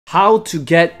How to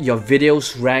get your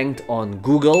videos ranked on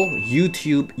Google,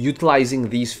 YouTube utilizing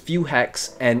these few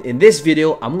hacks. And in this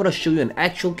video, I'm going to show you an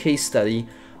actual case study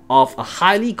of a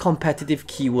highly competitive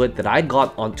keyword that I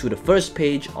got onto the first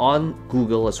page on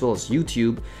Google as well as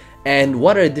YouTube, and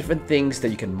what are the different things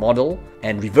that you can model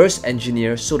and reverse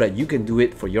engineer so that you can do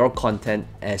it for your content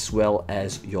as well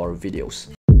as your videos.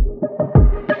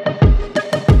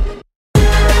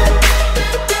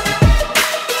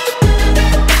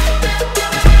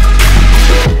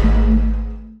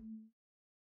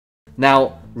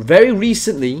 Now, very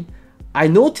recently, I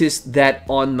noticed that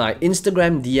on my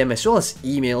Instagram DM as well as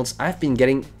emails, I've been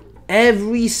getting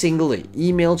every single day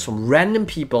emails from random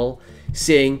people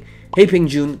saying, "Hey Peng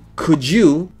Joon, could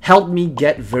you help me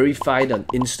get verified on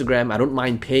Instagram? I don't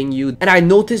mind paying you." And I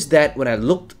noticed that when I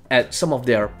looked at some of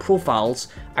their profiles,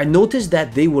 I noticed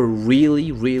that they were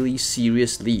really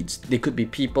serious leads. They could be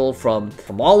people from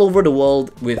all over the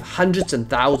world with hundreds and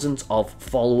thousands of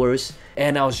followers.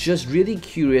 And I was just really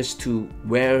curious to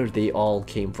where they all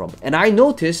came from. And I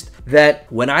noticed that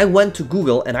when I went to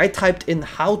Google and I typed in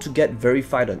how to get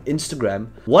verified on Instagram,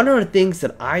 one of the things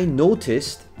that I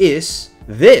noticed is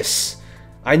this.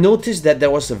 I noticed that there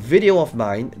was a video of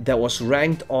mine that was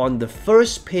ranked on the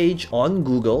first page on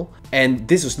Google, and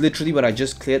this was literally when I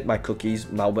just cleared my cookies.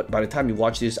 Now, but by the time you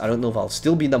watch this, I don't know if I'll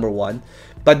still be number one,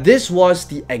 but this was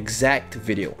the exact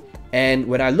video. And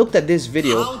when I looked at this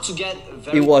video,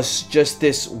 it was just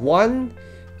this one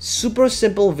super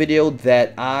simple video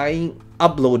that I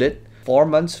uploaded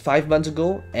 5 months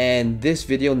ago, and this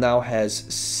video now has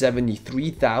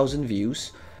 73,000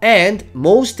 views. And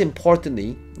most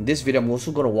importantly, in this video, I'm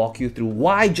also going to walk you through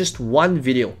why just one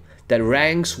video that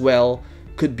ranks well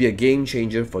could be a game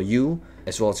changer for you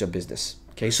as well as your business.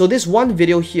 Okay, so this one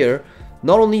video here,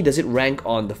 not only does it rank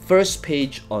on the first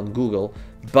page on Google,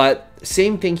 but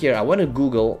same thing here. I went to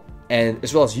Google and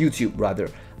as well as YouTube rather.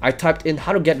 I typed in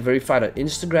how to get verified on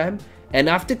Instagram, and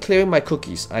after clearing my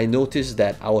cookies, I noticed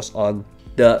that I was on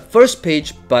the first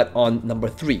page but on number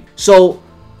 3. So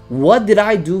what did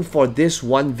I do for this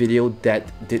one video that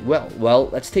did well? Well,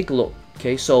 let's take a look.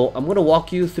 Okay, so I'm going to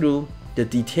walk you through the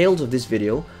details of this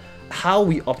video, how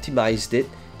we optimized it,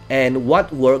 and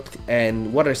what worked,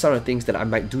 and what are some of the things that I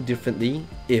might do differently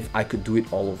if I could do it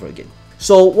all over again.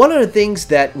 So one of the things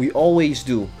that we always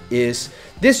do is,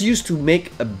 this used to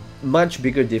make a much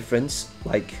bigger difference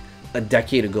like a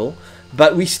decade ago,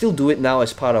 but we still do it now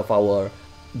as part of our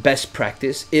best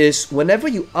practice, is whenever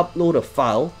you upload a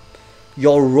file,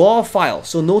 your raw file.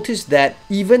 So notice that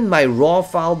even my raw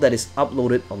file that is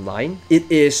uploaded online, it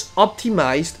is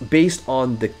optimized based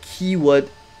on the keyword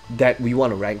that we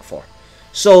want to rank for.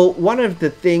 So one of the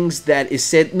things that is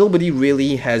said, nobody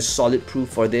really has solid proof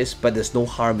for this, but there's no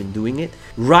harm in doing it.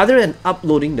 Rather than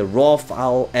uploading the raw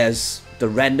file as the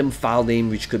random file name,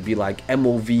 which could be like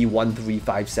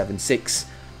MOV13576,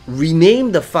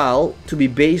 rename the file to be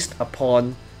based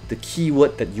upon the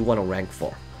keyword that you want to rank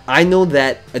for. I know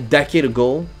that a decade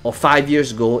ago or 5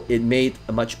 years ago, it made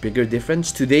a much bigger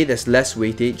difference. Today, there's less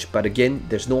weightage, but again,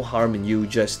 there's no harm in you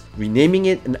just renaming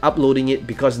it and uploading it,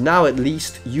 because now at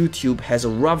least YouTube has a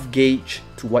rough gauge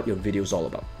to what your video is all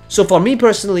about. So for me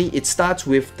personally, it starts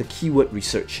with the keyword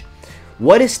research.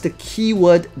 What is the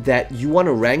keyword that you want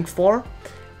to rank for?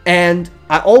 And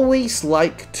I always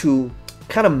like to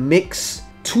kind of mix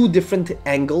two different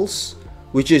angles,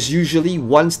 which is usually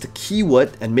one's the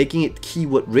keyword and making it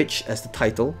keyword rich as the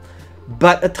title,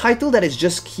 but a title that is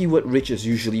just keyword rich is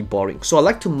usually boring. So I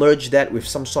like to merge that with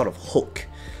some sort of hook,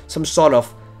 some sort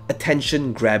of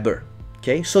attention grabber.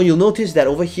 Okay, so you'll notice that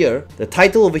over here, the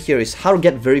title over here is how to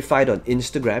get verified on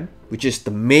Instagram, which is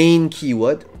the main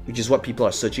keyword, which is what people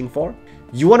are searching for.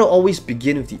 You want to always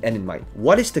begin with the end in mind.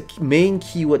 What is the main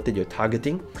keyword that you're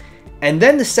targeting? And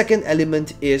then the second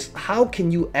element is, how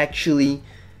can you actually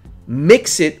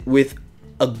mix it with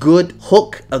a good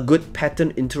hook, a good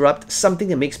pattern interrupt, something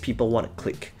that makes people want to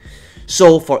click.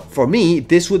 So for me,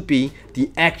 this would be the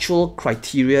actual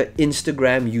criteria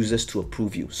Instagram uses to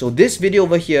approve you. So this video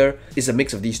over here is a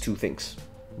mix of these two things,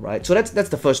 right? So that's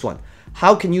the first one.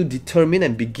 How can you determine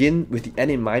and begin with the end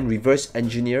in mind, reverse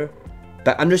engineer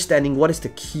by understanding what is the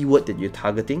keyword that you're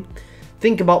targeting?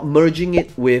 Think about merging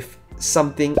it with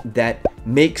something that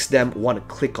makes them want to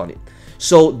click on it.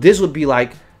 So this would be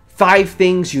like 5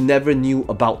 things you never knew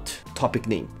about, topic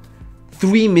name.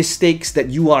 3 mistakes that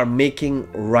you are making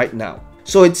right now.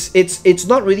 So it's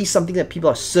not really something that people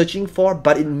are searching for,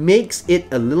 but it makes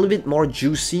it a little bit more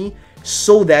juicy,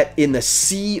 so that in a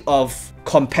sea of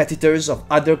competitors, of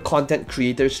other content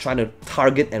creators trying to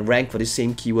target and rank for the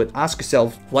same keyword, ask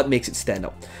yourself what makes it stand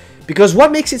out. Because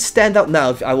what makes it stand out now,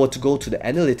 if I were to go to the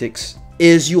analytics,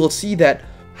 is you will see that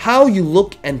how you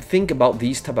look and think about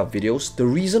these type of videos, the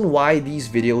reason why these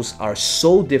videos are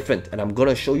so different, and I'm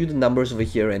gonna show you the numbers over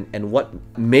here and what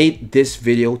made this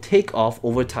video take off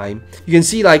over time. You can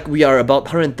see like we are about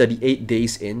 138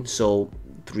 days in, so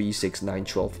 3, 6, 9,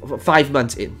 12, 5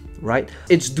 months in, right?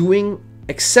 It's doing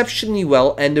exceptionally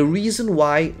well, and the reason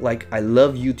why like I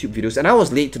love YouTube videos, and I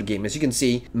was late to the game, as you can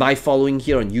see, my following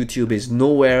here on YouTube is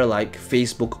nowhere like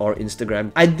Facebook or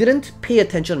Instagram. I didn't pay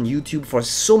attention on YouTube for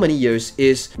so many years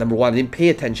is, number one, I didn't pay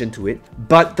attention to it,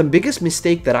 but the biggest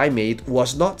mistake that I made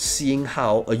was not seeing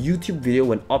how a YouTube video,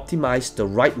 when optimized the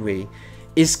right way,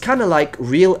 is kind of like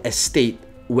real estate,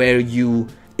 where you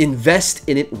invest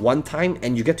in it one time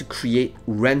and you get to create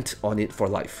rent on it for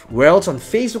life. Whereas on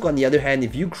Facebook, on the other hand,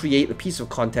 if you create a piece of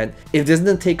content, if it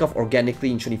doesn't take off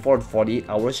organically in 24 to 48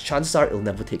 hours, chances are it'll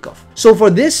never take off. So for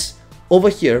this over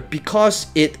here, because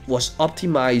it was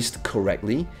optimized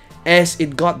correctly, as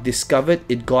it got discovered,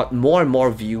 it got more and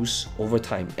more views over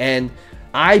time. And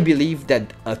I believe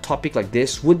that a topic like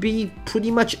this would be pretty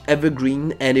much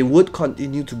evergreen, and it would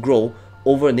continue to grow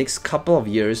over the next couple of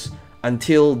years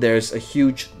until there's a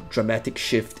huge dramatic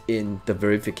shift in the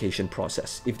verification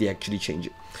process, if they actually change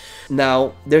it.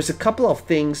 Now, there's a couple of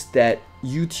things that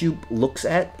YouTube looks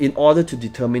at in order to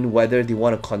determine whether they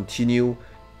want to continue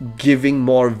giving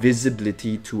more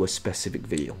visibility to a specific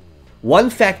video.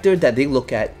 One factor that they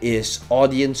look at is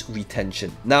audience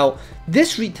retention. Now,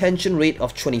 this retention rate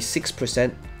of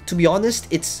 26%, to be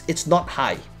honest, it's not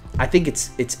high. I think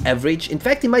it's average. In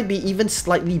fact, it might be even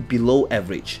slightly below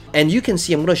average. And you can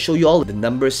see, I'm going to show you all the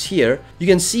numbers here. You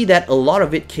can see that a lot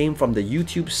of it came from the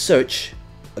YouTube search.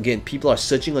 Again, people are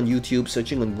searching on YouTube,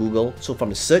 searching on Google. So from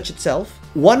the search itself,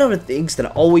 one of the things that I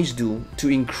always do to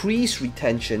increase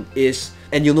retention is,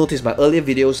 and you'll notice my earlier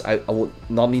videos, I would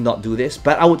normally not do this,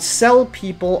 but I would sell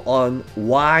people on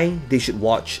why they should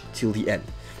watch till the end.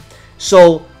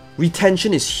 So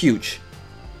retention is huge.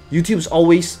 YouTube's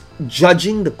always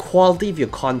judging the quality of your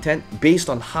content based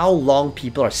on how long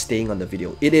people are staying on the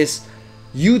video. It is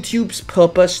YouTube's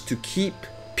purpose to keep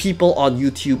people on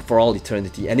YouTube for all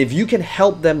eternity. And if you can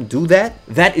help them do that,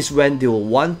 that is when they will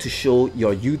want to show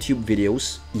your YouTube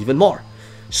videos even more.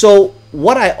 So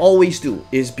what I always do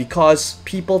is, because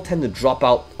people tend to drop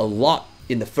out a lot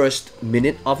in the first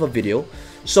minute of a video,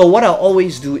 so what I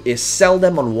always do is sell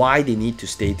them on why they need to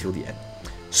stay till the end.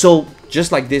 So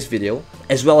just like this video,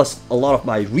 as well as a lot of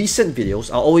my recent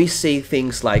videos, I always say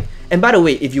things like, and by the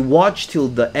way, if you watch till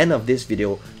the end of this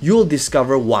video, you'll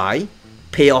discover why,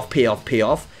 payoff, payoff,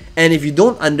 payoff. And if you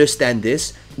don't understand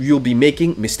this, you'll be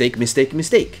making mistake, mistake,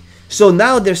 mistake. So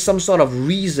now there's some sort of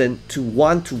reason to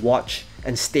want to watch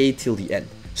and stay till the end.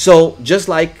 So just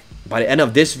like by the end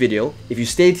of this video, if you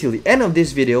stay till the end of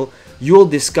this video, you'll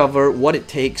discover what it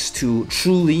takes to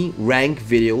truly rank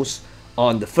videos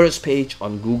on the first page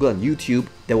on Google and YouTube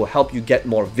that will help you get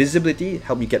more visibility,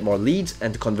 help you get more leads,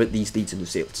 and to convert these leads into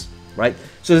sales, right?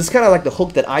 So it's kind of like the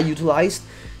hook that I utilized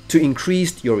to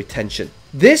increase your retention.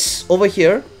 This over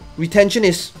here, retention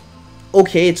is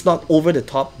okay, it's not over the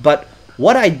top, but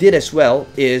what I did as well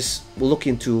is, we'll look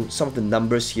into some of the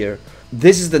numbers here.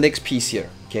 This is the next piece here,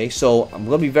 okay? So I'm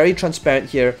going to be very transparent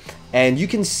here, and you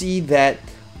can see that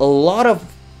a lot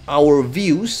of our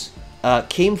views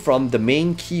came from the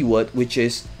main keyword, which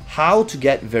is how to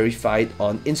get verified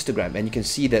on Instagram. And you can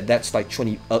see that that's like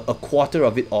a quarter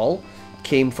of it all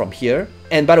came from here.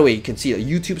 And by the way, you can see that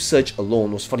YouTube search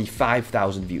alone was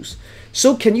 45,000 views.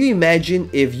 So can you imagine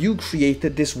if you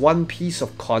created this one piece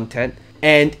of content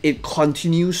and it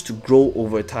continues to grow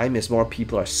over time as more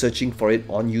people are searching for it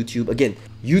on YouTube? Again,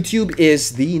 YouTube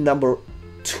is the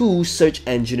 #2 search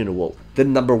engine in the world. The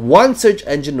 #1 search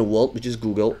engine in the world, which is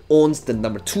Google, owns the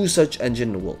 #2 search engine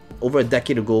in the world. Over a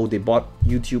decade ago, they bought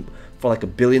YouTube for like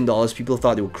 $1 billion. People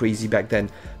thought they were crazy back then.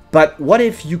 But what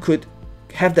if you could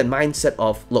have that mindset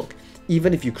of, look,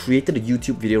 even if you created a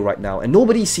YouTube video right now and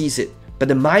nobody sees it, but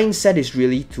the mindset is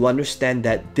really to understand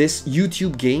that this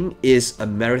YouTube game is a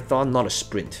marathon, not a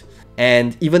sprint.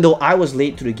 And even though I was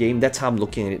late to the game, that's how I'm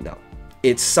looking at it now.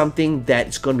 It's something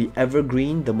that's going to be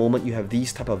evergreen the moment you have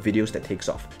these type of videos that takes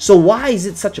off. So why is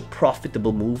it such a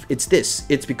profitable move? It's this.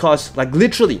 It's because, like,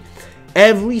 literally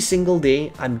every single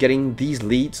day I'm getting these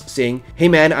leads saying, hey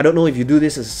man, I don't know if you do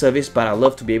this as a service, but I'd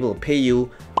love to be able to pay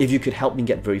you if you could help me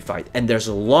get verified. And there's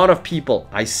a lot of people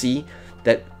I see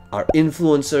that are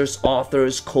influencers,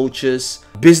 authors, coaches,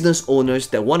 business owners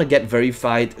that want to get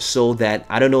verified, so that,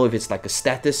 I don't know if it's like a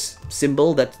status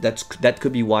symbol, that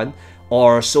could be one,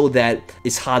 or so that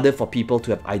it's harder for people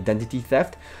to have identity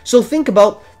theft. So think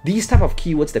about these type of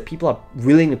keywords that people are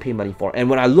willing to pay money for. And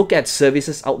when I look at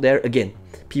services out there, again,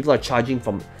 people are charging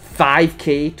from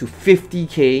 5K to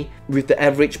 50K with the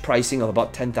average pricing of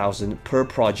about 10,000 per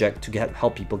project to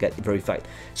help people get verified.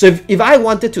 So if I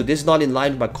wanted to, this is not in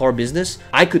line with my core business,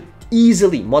 I could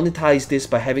easily monetize this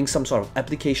by having some sort of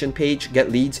application page, get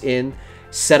leads in,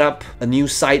 set up a new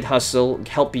side hustle,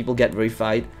 help people get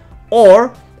verified,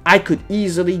 or I could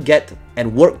easily get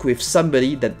and work with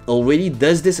somebody that already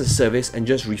does this as a service and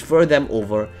just refer them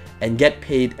over and get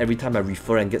paid every time I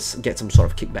refer and get some sort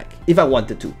of kickback if I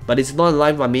wanted to. But it's not in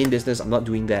line with my main business, I'm not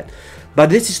doing that.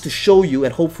 But this is to show you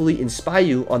and hopefully inspire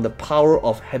you on the power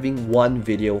of having one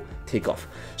video take off.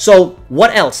 So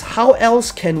what else? How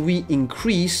else can we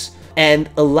increase and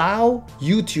allow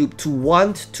YouTube to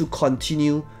want to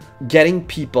continue getting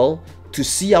people to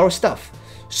see our stuff?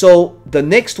 So the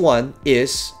next one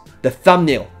is the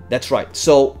thumbnail. That's right.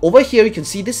 So over here you can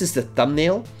see this is the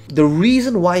thumbnail. The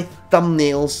reason why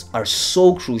thumbnails are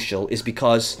so crucial is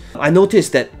because I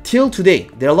noticed that till today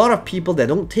there are a lot of people that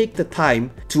don't take the time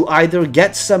to either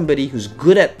get somebody who's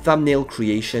good at thumbnail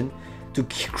creation to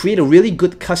create a really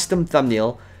good custom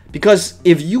thumbnail. Because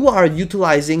if you are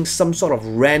utilizing some sort of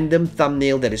random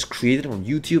thumbnail that is created on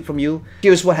YouTube from you,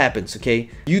 here's what happens, okay?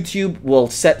 YouTube will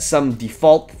set some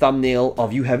default thumbnail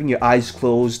of you having your eyes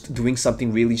closed, doing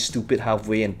something really stupid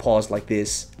halfway and pause like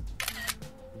this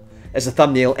as a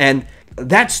thumbnail, and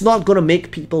that's not gonna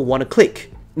make people wanna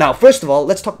click. Now, first of all,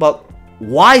 let's talk about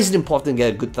why is it important to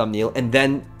get a good thumbnail and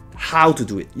then how to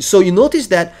do it. So you notice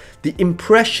that the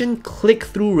impression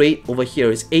click-through rate over here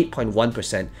is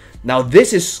 8.1%. Now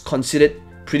this is considered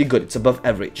pretty good, it's above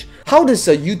average. How does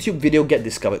a YouTube video get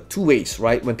discovered? Two ways,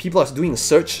 right? When people are doing a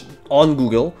search on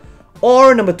Google,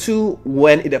 or number two,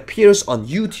 when it appears on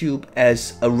YouTube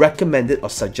as a recommended or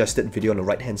suggested video on the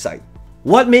right hand side.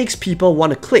 What makes people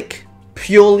want to click?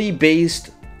 Purely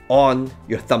based on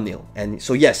your thumbnail. And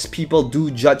so yes, people do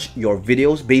judge your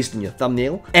videos based on your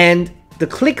thumbnail, and the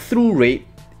click-through rate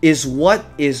is what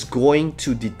is going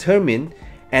to determine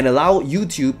and allow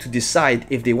YouTube to decide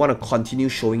if they want to continue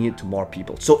showing it to more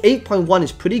people. So 8.1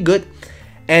 is pretty good.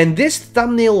 And this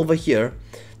thumbnail over here,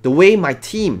 the way my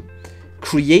team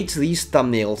creates these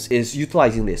thumbnails is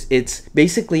utilizing this. It's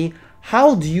basically,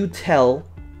 how do you tell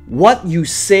what you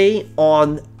say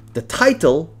on the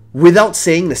title without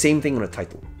saying the same thing on the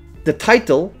title? The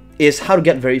title is how to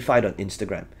get verified on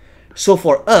Instagram. So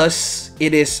for us,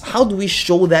 it is how do we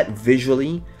show that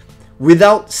visually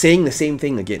without saying the same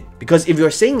thing again? Because if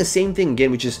you're saying the same thing again,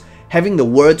 which is having the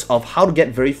words of how to get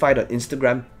verified on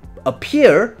Instagram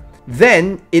appear,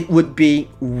 then it would be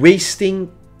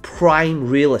wasting prime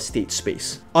real estate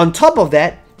space. On top of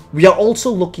that, we are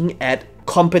also looking at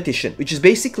competition, which is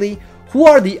basically who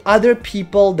are the other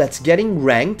people that's getting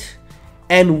ranked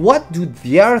and what do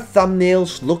their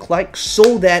thumbnails look like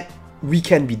so that we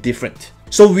can be different.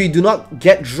 So we do not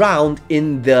get drowned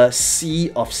in the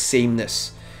sea of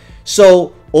sameness.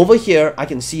 So over here, I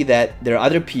can see that there are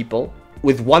other people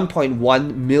with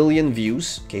 1.1 million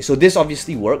views. Okay, so this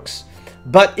obviously works.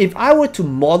 But if I were to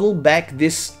model back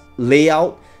this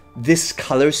layout, this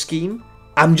color scheme,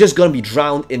 I'm just gonna be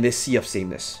drowned in this sea of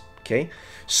sameness. Okay,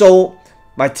 so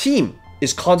my team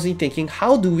is constantly thinking,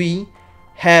 how do we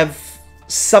have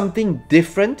something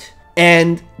different?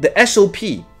 And the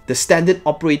SOP, the standard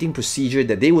operating procedure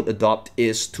that they would adopt,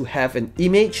 is to have an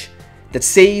image that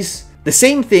says the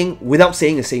same thing without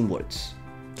saying the same words.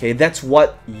 Okay, that's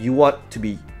what you want to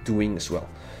be doing as well.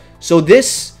 So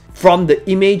this, from the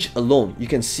image alone, you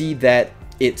can see that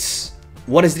it's,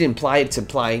 what does it imply? It's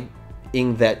implying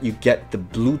that you get the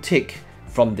blue tick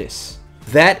from this.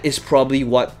 That is probably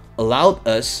what allowed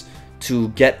us to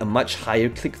get a much higher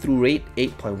click-through rate,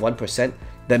 8.1%,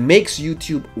 that makes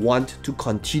YouTube want to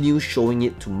continue showing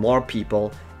it to more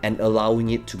people and allowing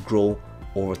it to grow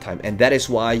over time. And that is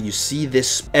why you see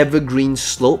this evergreen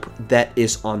slope that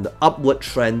is on the upward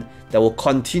trend that will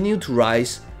continue to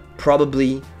rise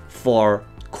probably for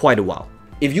quite a while.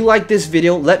 If you like this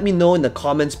video, let me know in the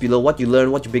comments below what you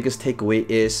learned, what your biggest takeaway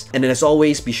is. And then as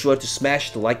always, be sure to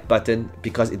smash the like button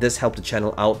because it does help the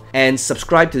channel out. And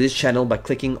subscribe to this channel by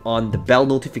clicking on the bell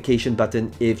notification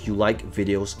button if you like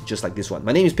videos just like this one.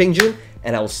 My name is Peng Joon,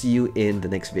 and I will see you in the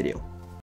next video.